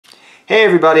Hey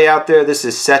everybody out there, this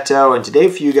is Seto, and today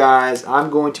for you guys, I'm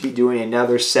going to be doing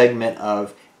another segment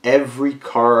of Every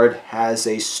Card Has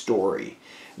a Story.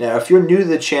 Now, if you're new to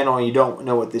the channel and you don't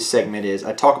know what this segment is,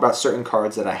 I talk about certain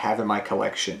cards that I have in my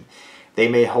collection. They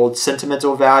may hold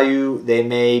sentimental value, they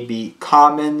may be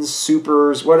commons,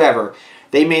 supers, whatever.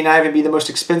 They may not even be the most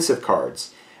expensive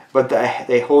cards, but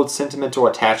they hold sentimental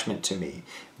attachment to me,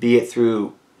 be it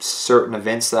through certain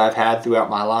events that I've had throughout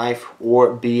my life,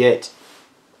 or be it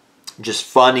just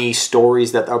funny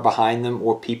stories that are behind them,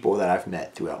 or people that I've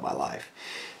met throughout my life.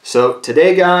 So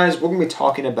today, guys, we're going to be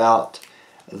talking about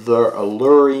the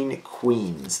Alluring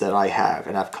Queens that I have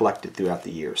and I've collected throughout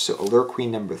the years. So Allure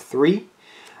Queen number 3,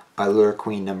 Allure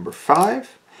Queen number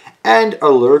 5, and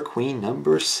Allure Queen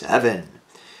number 7.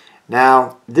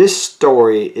 Now, this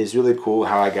story is really cool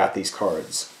how I got these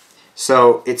cards.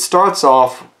 So it starts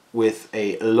off with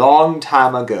a long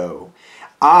time ago.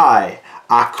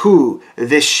 Aku,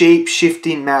 the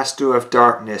shape-shifting master of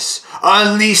darkness,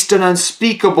 unleashed an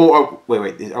unspeakable... Oh,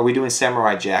 wait, are we doing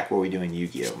Samurai Jack or are we doing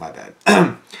Yu-Gi-Oh? My bad.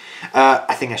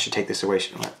 I think I should take this away.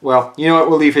 Well, you know what?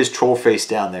 We'll leave his troll face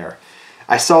down there.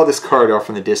 I saw this card off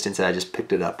in the distance and I just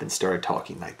picked it up and started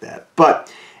talking like that.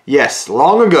 But, yes,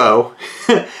 long ago,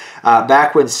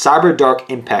 back when Cyber Dark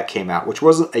Impact came out, which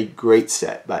wasn't a great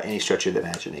set by any stretch of the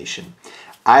imagination,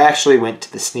 I actually went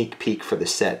to the sneak peek for the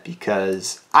set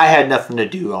because I had nothing to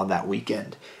do on that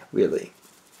weekend, really.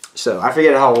 So I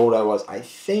forget how old I was. I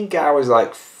think I was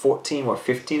like 14 or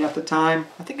 15 at the time.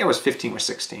 I think I was 15 or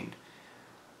 16.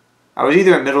 I was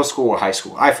either in middle school or high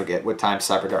school. I forget what time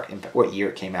Cyber Dark Impact, what year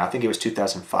it came out. I think it was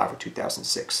 2005 or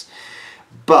 2006.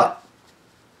 But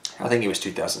I think it was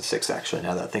 2006 actually,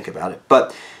 now that I think about it.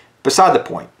 But beside the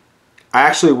point, I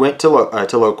actually went to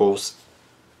locals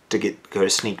to go to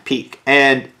sneak peek,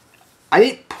 and I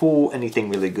didn't pull anything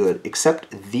really good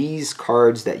except these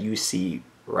cards that you see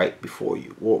right before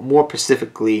you, or more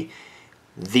specifically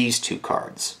these two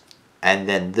cards, and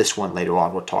then this one later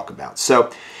on we'll talk about.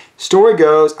 So story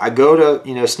goes, I go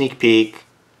to sneak peek,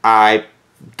 I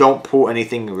don't pull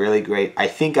anything really great. I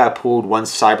think I pulled one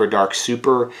Cyber Dark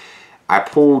Super, I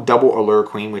pulled double Allure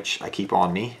Queen, which I keep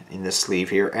on me in this sleeve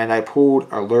here, and I pulled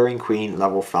Alluring Queen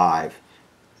level 5,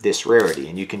 this rarity,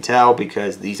 and you can tell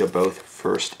because these are both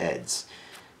first eds,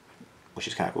 which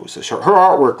is kind of cool. So her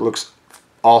artwork looks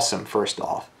awesome. First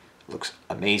off, looks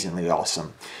amazingly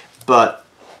awesome. But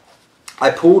I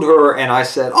pulled her and I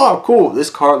said, oh cool, this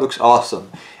card looks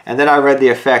awesome. And then I read the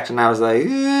effect and I was like,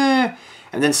 eh.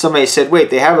 And then somebody said,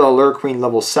 wait, they have an Allure Queen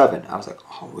level 7. I was like,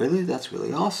 oh really? That's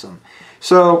really awesome.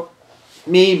 So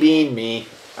me being me,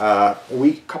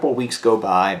 couple of weeks go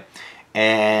by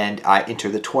and I enter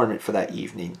the tournament for that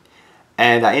evening.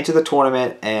 And I enter the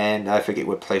tournament, and I forget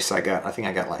what place I got. I think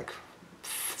I got like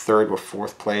 3rd or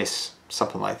 4th place,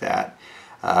 something like that,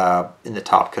 in the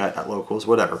top cut at locals,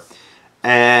 whatever.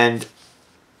 And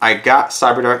I got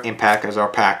Cyber Dark Impact as our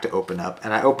pack to open up,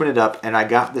 and I opened it up, and I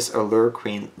got this Allure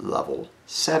Queen level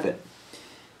 7.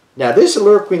 Now, this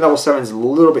Allure Queen level 7 is a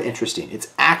little bit interesting.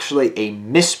 It's actually a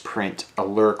misprint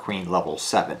Allure Queen level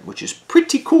 7, which is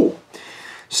pretty cool.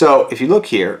 So if you look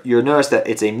here, you'll notice that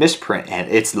it's a misprint,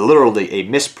 and it's literally a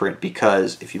misprint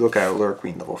because if you look at Allure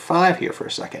Queen level 5 here for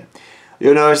a second,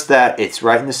 you'll notice that it's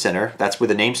right in the center. That's where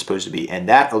the name's supposed to be, and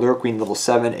that Allure Queen level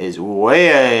 7 is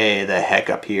way the heck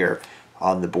up here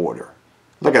on the border.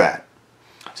 Look at that.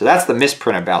 So that's the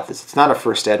misprint about this. It's not a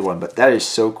first ed one, but that is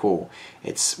so cool.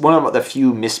 It's one of the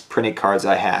few misprinted cards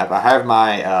I have. I have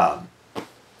my,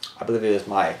 I believe it is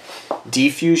my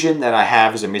Diffusion that I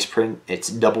have as a misprint. It's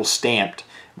double stamped,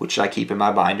 which I keep in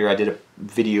my binder. I did a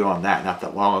video on that not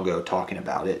that long ago talking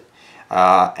about it.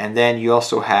 And then you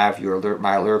also have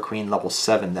my Allure Queen level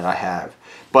 7 that I have.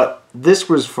 But this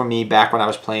was for me back when I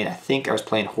was playing, I think I was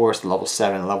playing Horus level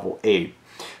 7 and level 8.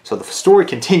 So the story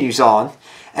continues on,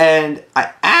 and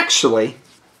I actually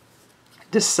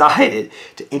decided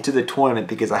to enter the tournament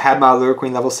because I had my Allure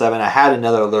Queen level 7, I had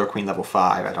another Allure Queen level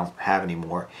 5, I don't have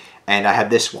anymore, and I had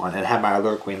this one, and I had my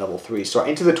Allure Queen level 3. So I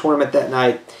entered the tournament that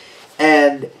night,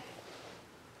 and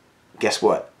guess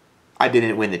what? I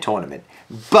didn't win the tournament,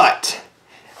 but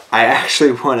I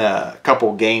actually won a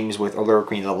couple games with Allure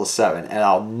Queen level 7, and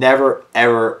I'll never,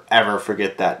 ever, ever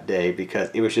forget that day because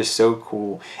it was just so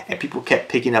cool, and people kept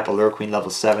picking up Allure Queen level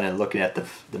 7 and looking at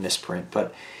the misprint.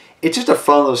 But it's just a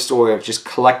fun little story of just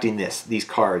collecting these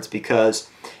cards because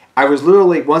I was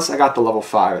literally, once I got the level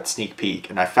 5 at sneak peek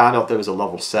and I found out there was a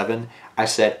level 7, I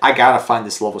said, I gotta find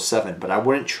this level 7, but I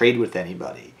wouldn't trade with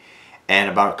anybody. And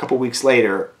about a couple weeks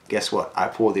later, guess what? I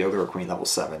pulled the Allure Queen level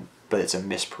 7, but it's a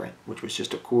misprint, which was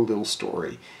just a cool little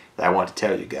story that I want to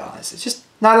tell you guys. It's just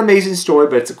not an amazing story,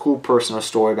 but it's a cool personal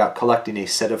story about collecting a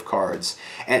set of cards.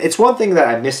 And it's one thing that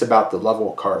I miss about the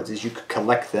level cards is you could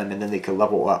collect them and then they could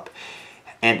level up.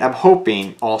 And I'm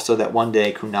hoping also that one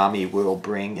day Konami will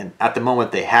bring, and at the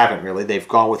moment they haven't really, they've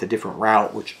gone with a different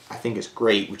route, which I think is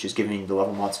great, which is giving the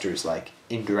level monsters like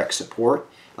indirect support.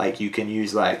 Like you can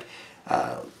use like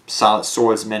Silent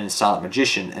Swordsman and Silent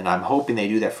Magician, and I'm hoping they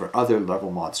do that for other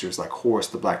level monsters like Horus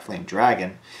the Black Flame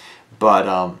Dragon,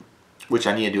 but which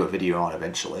I need to do a video on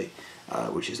eventually,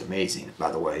 which is amazing,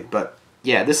 by the way. But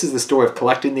yeah, this is the story of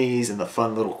collecting these and the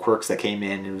fun little quirks that came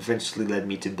in and eventually led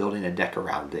me to building a deck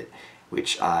around it,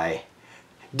 which I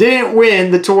didn't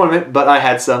win the tournament, but I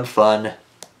had some fun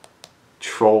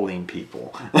trolling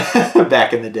people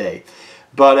back in the day.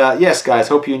 But yes, guys,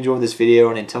 hope you enjoyed this video,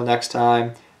 and until next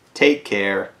time, take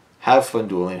care, have fun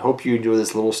dueling. Hope you enjoy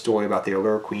this little story about the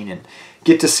Allure Queen and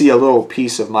get to see a little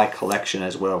piece of my collection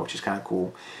as well, which is kind of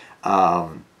cool.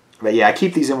 But yeah, I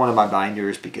keep these in one of my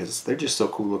binders because they're just so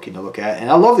cool looking to look at. And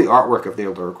I love the artwork of the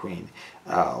Allure Queen,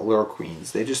 Allure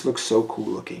Queens. They just look so cool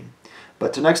looking.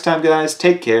 But till next time, guys,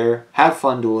 take care, have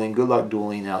fun dueling, good luck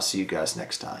dueling, and I'll see you guys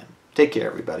next time. Take care,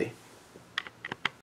 everybody.